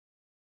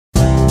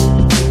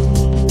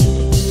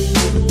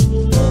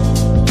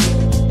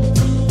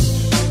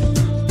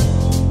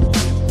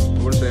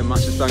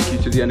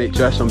the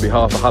NHS on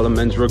behalf of Hallam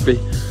Men's Rugby.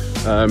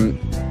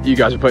 You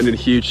guys are putting in a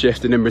huge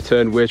shift, and in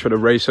return we're trying to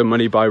raise some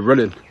money by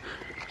running,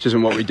 which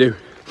isn't what we do.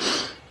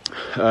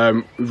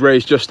 We've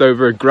raised just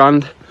over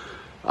 £1,000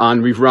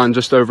 and we've ran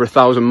just over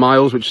 1,000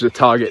 miles, which is a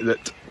target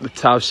that the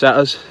TAV set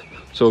us,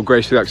 so we'll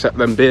gracefully accept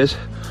them beers.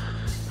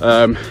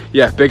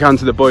 Yeah, big hand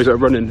to the boys that are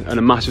running, and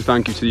a massive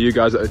thank you to you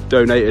guys that have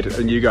donated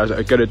and you guys that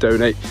are going to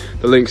donate.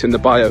 The link's in the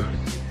bio.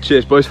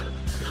 Cheers, boys.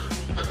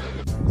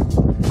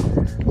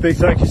 Big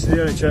thank you to the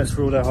NHS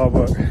for all their hard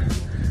work.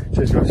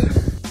 Cheers, guys.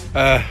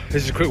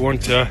 This is a quick one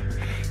to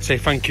say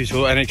thank you to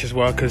all NHS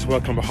workers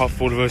working on behalf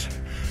of all of us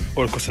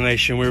all across the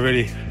nation. We're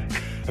really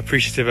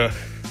appreciative at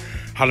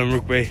Hallam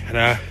Rugby,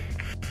 and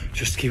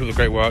just keep up the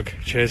great work.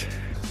 Cheers.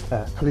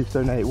 Please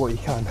donate what you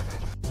can.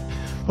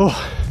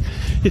 Oh,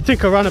 you'd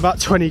think I ran about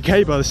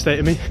 20k by the state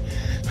of me.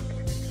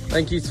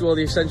 Thank you to all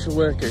the essential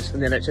workers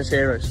and the NHS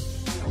heroes.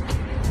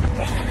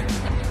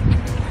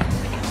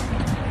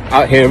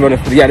 Out here running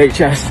for the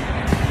NHS.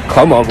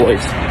 Come on,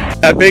 boys.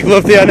 Big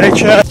love the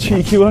NHS.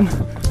 Cheeky one.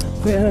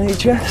 The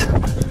NHS.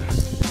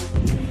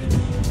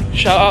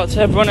 Shout out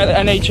to everyone at the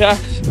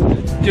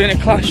NHS, doing a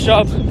class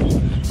job,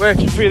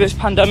 working through this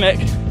pandemic.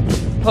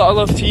 A lot of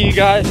love to you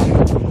guys.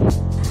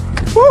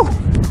 Woo!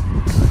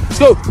 Let's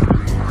go!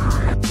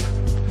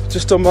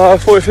 Just on my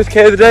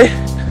 45th of the day.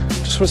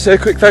 Just want to say a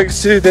quick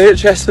thanks to the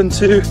NHS and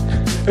to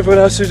everyone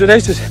else who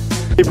donated.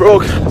 He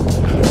broke,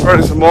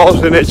 running some miles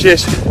with the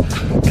NHS.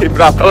 Keep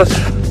it up,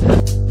 fellas.